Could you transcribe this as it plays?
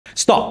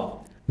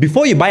Stop!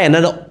 Before you buy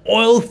another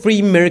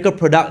oil-free miracle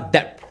product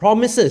that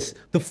promises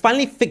to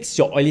finally fix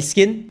your oily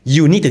skin,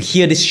 you need to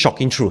hear this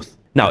shocking truth.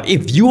 Now,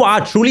 if you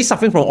are truly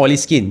suffering from oily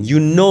skin, you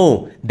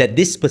know that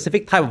this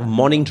specific type of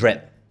morning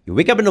dread. You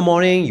wake up in the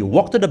morning, you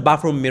walk to the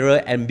bathroom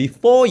mirror, and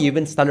before you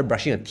even started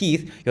brushing your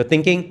teeth, you're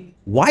thinking,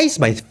 why is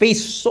my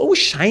face so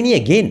shiny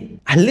again?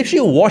 I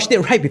literally washed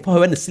it right before I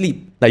went to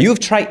sleep. Now, you've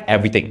tried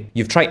everything.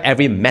 You've tried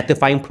every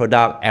mattifying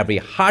product, every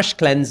harsh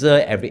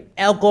cleanser, every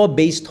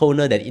alcohol-based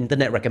toner that the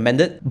internet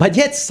recommended, but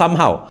yet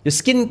somehow, your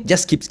skin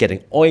just keeps getting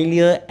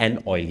oilier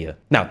and oilier.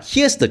 Now,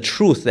 here's the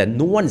truth that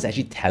no one is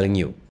actually telling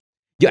you.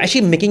 You're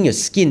actually making your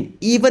skin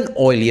even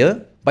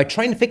oilier by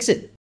trying to fix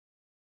it.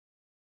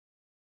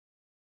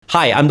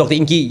 Hi, I'm Dr.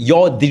 Ingky,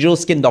 your digital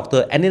skin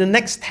doctor, and in the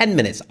next 10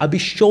 minutes, I'll be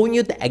showing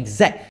you the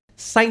exact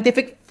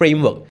scientific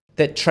framework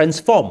that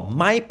transformed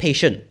my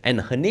patient,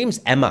 and her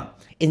name's Emma,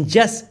 in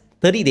just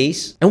 30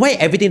 days, and why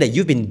everything that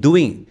you've been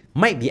doing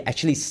might be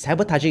actually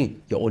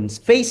sabotaging your own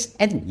face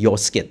and your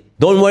skin.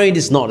 Don't worry,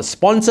 this is not a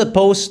sponsored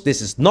post.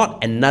 This is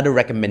not another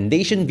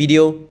recommendation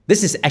video.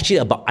 This is actually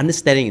about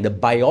understanding the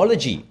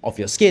biology of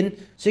your skin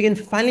so you can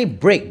finally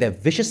break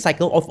that vicious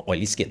cycle of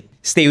oily skin.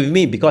 Stay with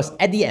me because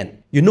at the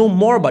end, you know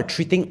more about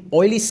treating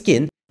oily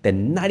skin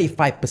than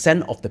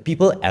 95% of the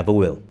people ever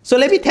will. So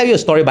let me tell you a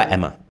story about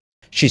Emma.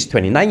 She's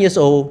 29 years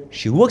old,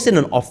 she works in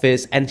an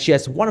office, and she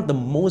has one of the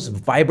most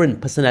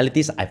vibrant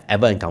personalities I've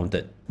ever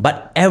encountered.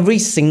 But every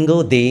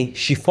single day,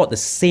 she fought the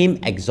same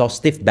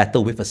exhaustive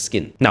battle with her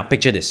skin. Now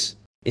picture this.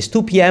 It's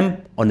 2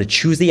 p.m. on a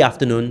Tuesday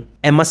afternoon.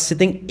 Emma's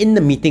sitting in the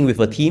meeting with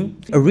her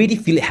team, already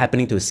feel it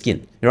happening to her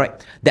skin,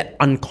 right? That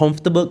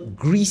uncomfortable,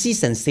 greasy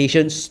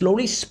sensation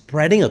slowly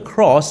spreading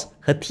across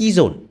her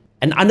T-zone.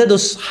 And under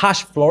those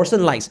harsh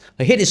fluorescent lights,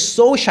 her head is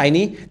so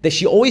shiny that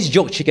she always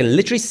jokes she can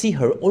literally see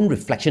her own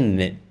reflection in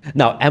it.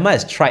 Now, Emma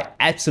has tried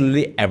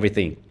absolutely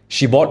everything.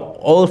 She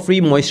bought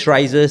oil-free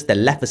moisturizers that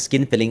left her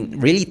skin feeling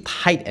really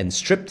tight and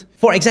stripped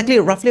for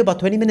roughly about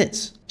 20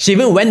 minutes. She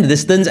even went the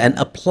distance and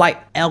applied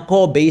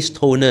alcohol-based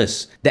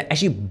toners that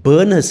actually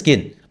burn her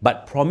skin,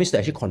 but promised to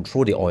actually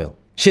control the oil.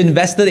 She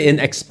invested in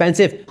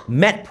expensive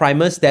matte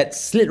primers that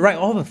slid right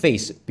off her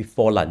face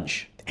before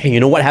lunch. And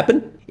you know what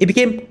happened? It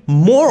became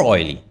more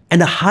oily. And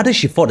the harder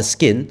she fought the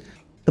skin,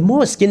 the more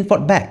her skin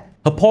fought back.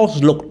 Her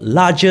pores looked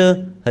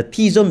larger, her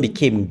T-zone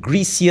became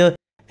greasier,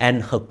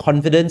 and her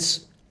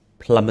confidence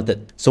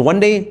plummeted. So one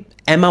day,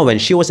 Emma, when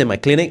she was in my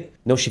clinic,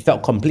 she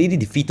felt completely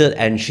defeated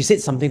and she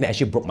said something that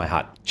actually broke my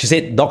heart. She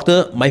said,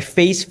 "Doctor, my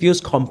face feels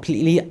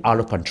completely out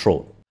of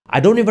control. I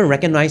don't even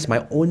recognize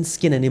my own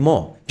skin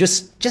anymore.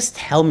 Just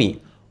tell me,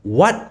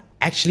 what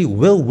actually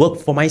will work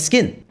for my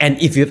skin?" And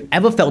if you've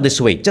ever felt this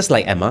way, just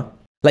like Emma,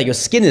 like your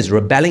skin is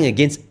rebelling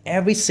against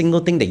every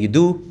single thing that you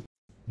do,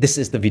 this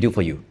is the video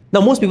for you.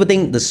 Now, most people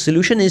think the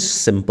solution is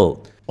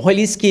simple.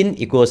 Oily skin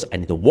equals I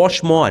need to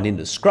wash more, I need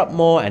to scrub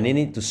more, and I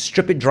need to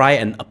strip it dry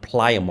and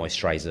apply a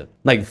moisturizer.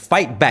 Now, you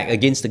fight back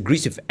against the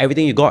grease with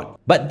everything you got.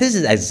 But this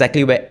is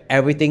exactly where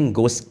everything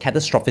goes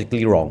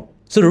catastrophically wrong.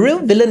 So the real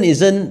villain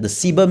isn't the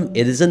sebum,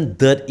 it isn't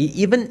dirt, it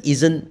even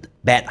isn't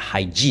bad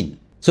hygiene.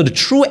 So the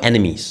true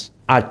enemies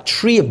are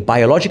three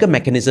biological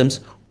mechanisms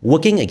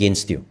working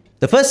against you.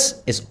 The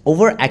first is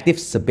overactive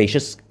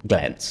sebaceous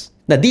glands.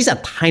 Now, these are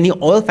tiny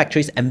oil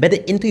factories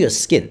embedded into your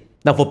skin.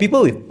 Now, for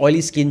people with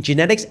oily skin,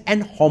 genetics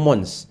and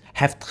hormones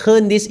have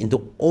turned this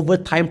into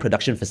overtime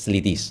production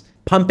facilities,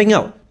 pumping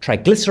out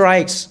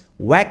triglycerides,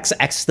 wax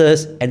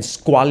esters, and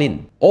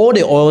squalene, all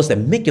the oils that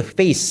make your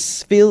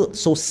face feel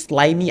so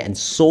slimy and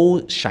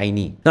so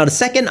shiny. Now, the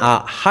second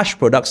are harsh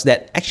products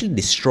that actually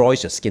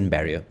destroys your skin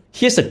barrier.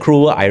 Here's the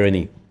cruel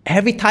irony.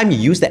 Every time you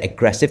use that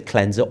aggressive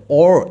cleanser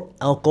or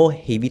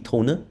alcohol-heavy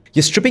toner,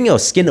 you're stripping your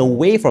skin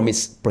away from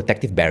its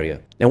protective barrier.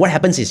 And what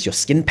happens is your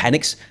skin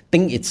panics,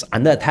 thinks it's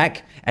under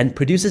attack, and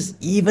produces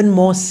even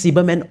more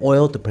sebum and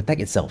oil to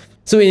protect itself.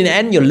 So in the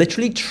end, you're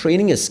literally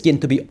training your skin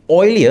to be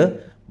oilier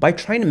by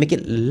trying to make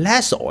it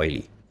less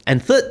oily.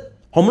 And third,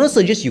 hormonal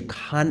surges you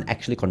can't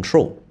actually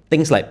control.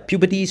 Things like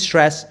puberty,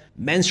 stress,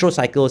 menstrual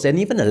cycles, and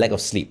even a lack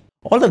of sleep.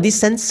 All of these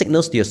send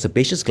signals to your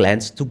sebaceous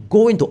glands to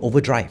go into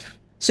overdrive.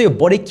 So your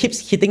body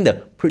keeps hitting the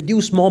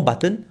produce more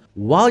button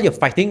while you're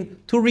fighting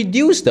to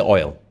reduce the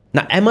oil.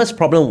 Now, Emma's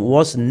problem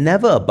was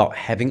never about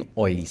having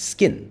oily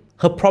skin.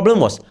 Her problem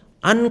was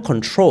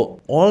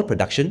uncontrolled oil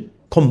production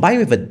combined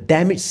with a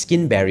damaged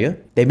skin barrier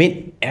that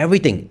made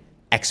everything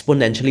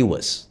exponentially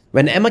worse.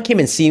 When Emma came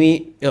and see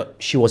me,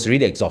 she was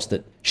really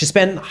exhausted. She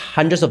spent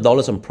hundreds of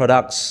dollars on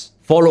products,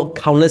 followed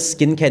countless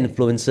skincare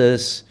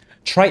influencers,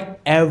 tried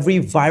every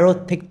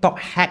viral TikTok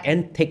hack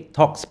and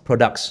TikTok's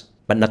products,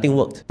 but nothing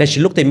worked. Then she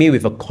looked at me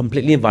with a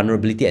completely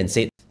vulnerability and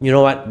said, "You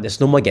know what,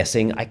 there's no more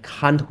guessing. I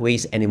can't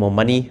waste any more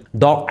money.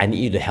 Doc, I need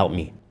you to help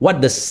me."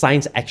 What does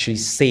science actually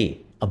say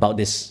about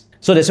this?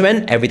 So that's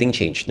when everything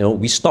changed.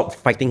 We stopped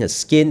fighting her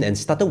skin and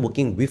started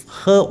working with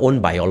her own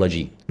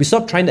biology. We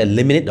stopped trying to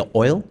eliminate the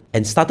oil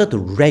and started to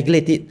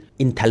regulate it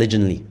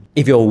intelligently.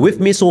 If you're with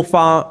me so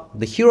far,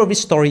 the hero of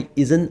this story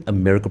isn't a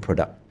miracle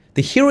product.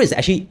 The hero is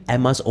actually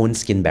Emma's own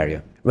skin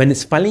barrier, when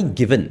it's finally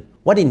given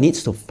what it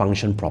needs to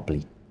function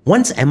properly.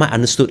 Once Emma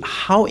understood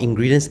how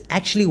ingredients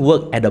actually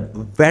work at a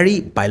very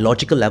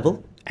biological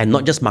level and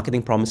not just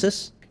marketing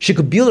promises, she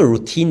could build a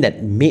routine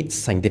that made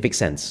scientific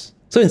sense.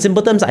 So in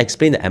simple terms, I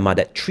explained to Emma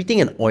that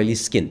treating an oily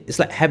skin is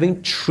like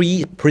having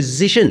 3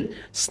 precision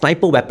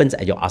sniper weapons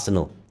at your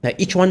arsenal. Now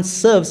each one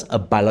serves a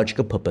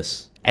biological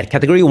purpose. At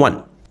category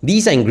 1,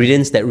 these are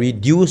ingredients that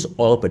reduce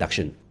oil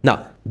production.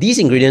 Now, these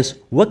ingredients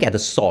work at the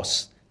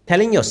source,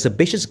 telling your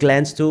sebaceous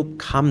glands to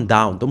calm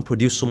down, don't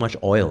produce so much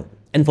oil.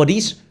 And for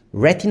these,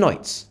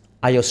 retinoids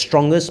are your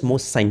strongest,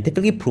 most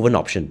scientifically proven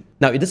option.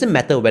 Now, it doesn't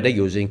matter whether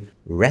you're using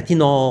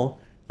retinol,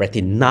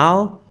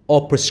 retinol,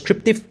 or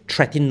prescriptive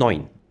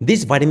tretinoid.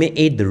 These vitamin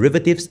A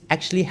derivatives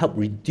actually help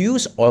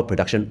reduce oil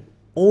production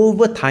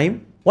over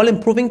time while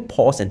improving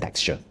pores and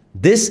texture.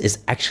 This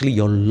is actually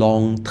your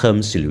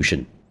long-term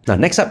solution. Now,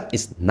 next up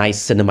is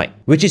niacinamide,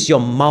 which is your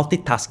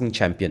multitasking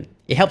champion.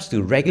 It helps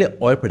to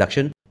regulate oil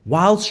production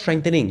while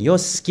strengthening your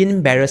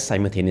skin barrier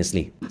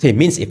simultaneously. So it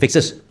means it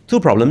fixes 2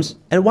 problems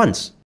at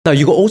once. Now,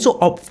 you can also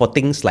opt for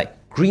things like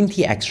green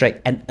tea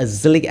extract and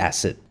azelaic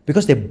acid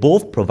because they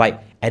both provide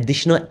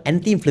additional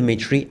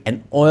anti-inflammatory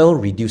and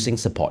oil-reducing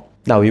support.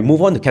 Now, we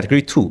move on to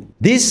category 2.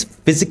 This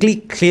physically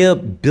clear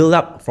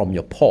build-up from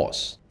your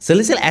pores.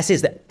 Salicylic acid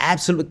is the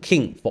absolute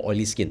king for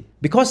oily skin.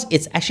 Because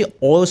it's actually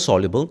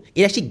oil-soluble,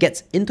 it actually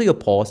gets into your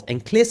pores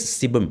and clears the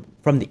sebum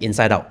from the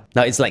inside out.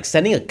 Now, it's like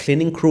sending a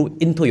cleaning crew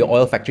into your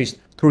oil factories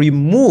to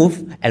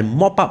remove and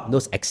mop up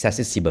those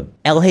excessive sebum.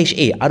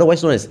 LHA,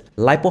 otherwise known as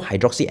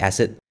lipohydroxy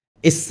acid,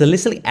 is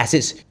salicylic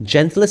acid's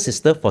gentler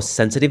sister for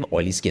sensitive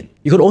oily skin.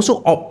 You could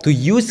also opt to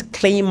use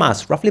clay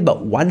mask roughly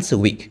about once a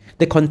week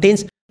that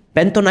contains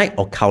bentonite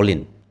or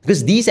kaolin,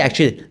 because these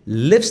actually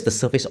lifts the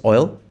surface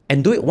oil,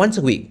 and do it once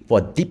a week for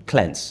a deep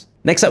cleanse.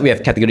 Next up, we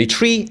have category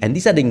 3, and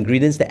these are the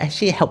ingredients that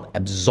actually help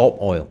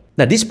absorb oil.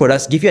 Now, these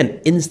products give you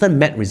an instant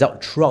matte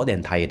result throughout the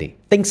entire day.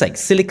 Things like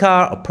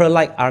silica or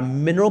perlite are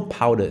mineral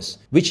powders,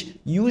 which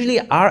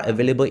usually are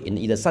available in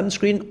either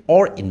sunscreen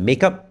or in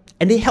makeup,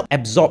 and they help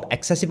absorb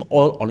excessive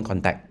oil on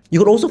contact. You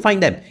could also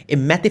find them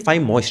in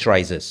mattifying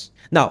moisturizers.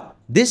 Now,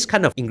 this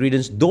kind of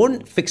ingredients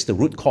don't fix the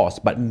root cause,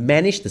 but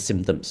manage the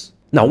symptoms.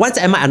 Now, once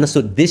Emma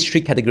understood these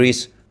 3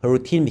 categories, her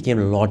routine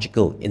became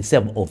logical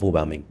instead of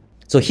overwhelming.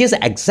 So here's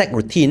the exact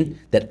routine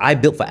that I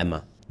built for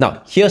Emma.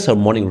 Now, here's her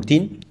morning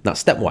routine. Now,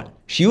 step 1,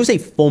 she used a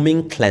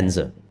foaming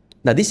cleanser.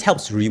 Now, this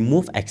helps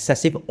remove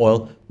excessive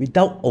oil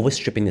without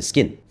overstripping the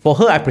skin. For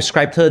her, I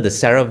prescribed her the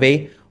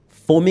CeraVe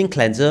foaming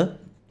cleanser,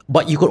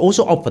 but you could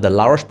also opt for the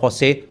La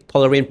Roche-Posay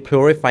Tolerant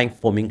Purifying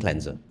Foaming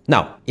Cleanser.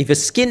 Now, if your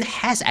skin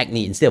has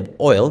acne instead of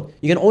oil,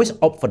 you can always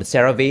opt for the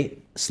CeraVe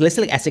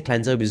Salicylic Acid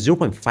Cleanser with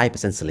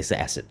 0.5%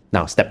 salicylic acid.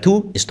 Now, step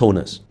 2 is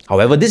toners.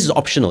 However, this is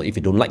optional if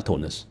you don't like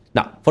toners.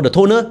 Now, for the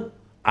toner,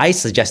 I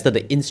suggested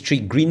the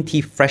Instri Green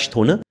Tea Fresh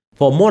Toner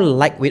for more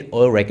lightweight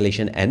oil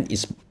regulation and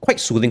is quite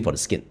soothing for the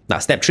skin. Now,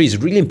 step 3 is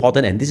really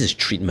important, and this is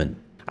treatment.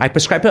 I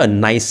prescribed her a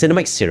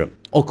niacinamide serum,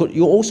 or could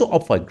you also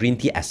opt for a green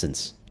tea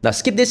essence. Now,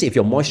 skip this if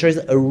your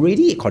moisturizer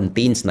already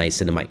contains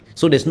niacinamide,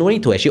 so there's no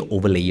need to actually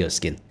overlay your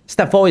skin.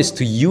 Step 4 is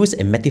to use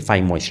a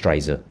mattifying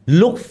moisturizer.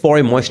 Look for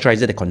a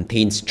moisturizer that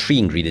contains 3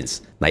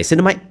 ingredients: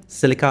 niacinamide,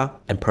 silica,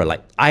 and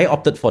perlite. I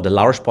opted for the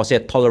La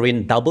Roche-Posay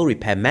Tolerant Double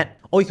Repair Matte,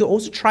 or you could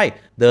also try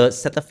the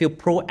Cetaphil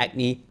Pro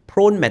Acne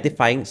Prone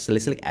Mattifying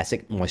Salicylic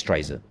Acid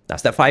Moisturizer. Now,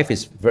 step 5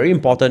 is very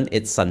important,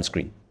 it's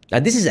sunscreen. Now,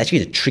 this is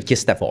actually the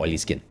trickiest step for oily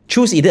skin.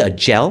 Choose either a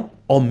gel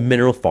or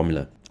mineral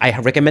formula. I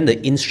recommend the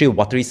Instri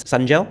Watery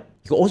Sun Gel.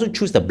 You can also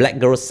choose the Black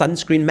Girl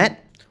Sunscreen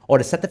Matte or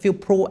the Cetaphil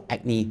Pro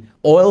Acne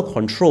Oil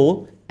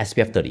Control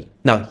SPF 30.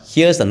 Now,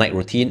 here's the night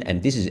routine,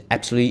 and this is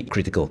absolutely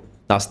critical.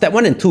 Now, step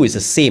 1 and 2 is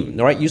the same,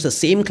 all right? Use the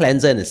same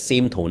cleanser and the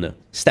same toner.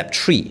 Step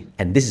 3,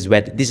 and this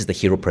is the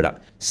hero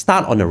product.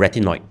 Start on a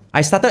retinoid.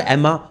 I started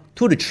Emma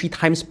 2 to 3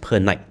 times per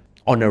night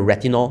on a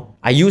retinol.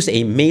 I use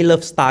a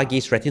Maylove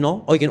Stargaze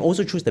retinol, or you can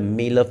also choose the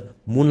Maylove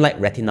Moonlight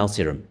Retinol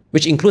Serum,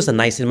 which includes a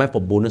niacinamide for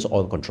bonus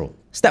oil control.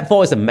 Step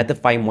 4 is a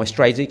mattifying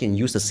moisturizer. You can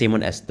use the same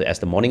one as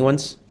the morning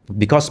ones,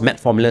 because matte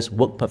formulas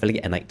work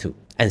perfectly at night too.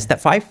 And step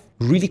 5,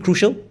 really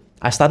crucial,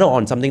 I started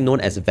on something known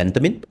as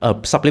ventamin, a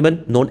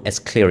supplement known as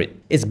clearit.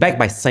 It's backed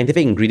by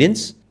scientific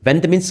ingredients.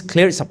 Ventamin's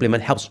clearit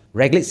supplement helps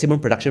regulate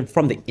sebum production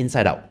from the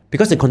inside out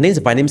because it contains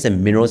vitamins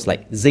and minerals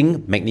like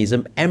zinc,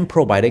 magnesium, and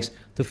probiotics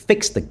to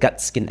fix the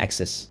gut-skin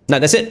axis. Now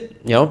that's it.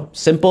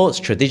 Simple,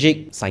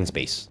 strategic,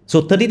 science-based.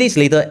 So 30 days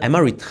later,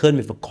 Emma returned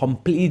with a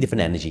completely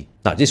different energy.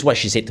 Now, this is what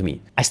she said to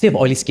me. I still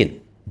have oily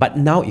skin, but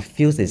now it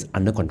feels that it's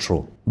under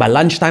control. By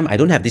lunchtime, I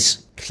don't have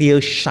this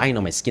clear shine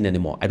on my skin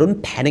anymore. I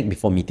don't panic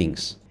before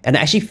meetings. And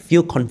I actually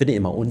feel confident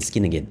in my own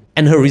skin again.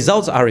 And her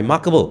results are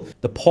remarkable.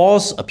 The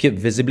pores appeared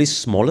visibly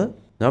smaller.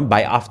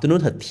 By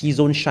afternoon, her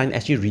T-zone shine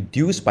actually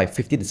reduced by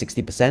 50 to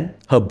 60%.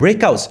 Her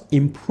breakouts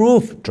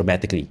improved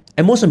dramatically.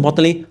 And most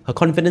importantly, her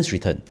confidence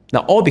returned.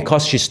 Now, all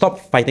because she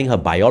stopped fighting her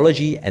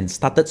biology and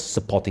started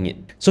supporting it.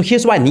 So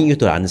here's what I need you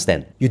to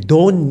understand. You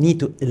don't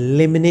need to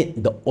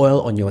eliminate the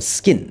oil on your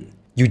skin.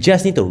 You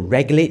just need to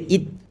regulate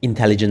it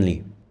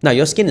intelligently. Now,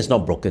 your skin is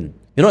not broken.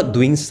 You're not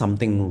doing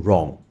something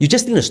wrong. You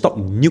just need to stop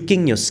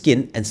nuking your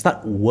skin and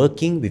start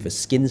working with your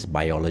skin's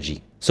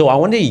biology. So I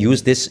want you to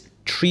use this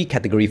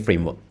 3-category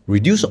framework.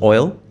 Reduce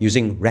oil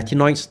using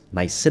retinoids,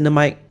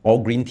 niacinamide,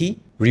 or green tea.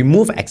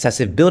 Remove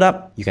excessive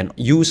buildup. You can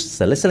use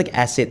salicylic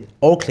acid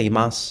or clay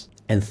masks.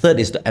 And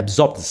third is to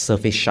absorb the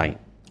surface shine,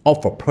 or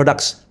for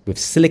products with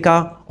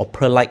silica or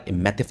pearl-like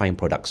mattifying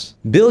products.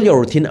 Build your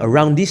routine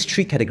around these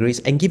 3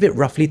 categories and give it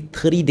roughly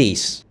 30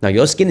 days. Now,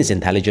 your skin is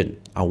intelligent.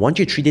 I want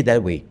you to treat it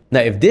that way. Now,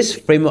 if this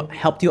framework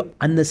helped you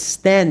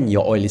understand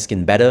your oily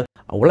skin better,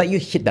 I would like you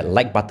to hit that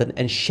like button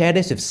and share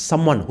this with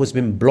someone who's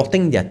been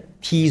blotting their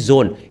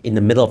T-zone in the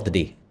middle of the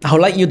day. I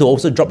would like you to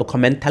also drop a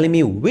comment telling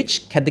me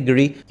which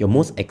category you're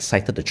most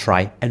excited to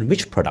try and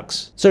which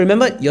products. So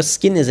remember, your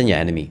skin isn't your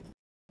enemy.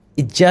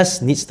 It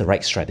just needs the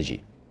right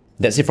strategy.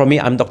 That's it from me.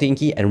 I'm Dr.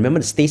 Ingky, and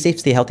remember to stay safe,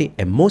 stay healthy,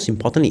 and most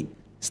importantly,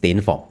 stay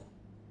informed.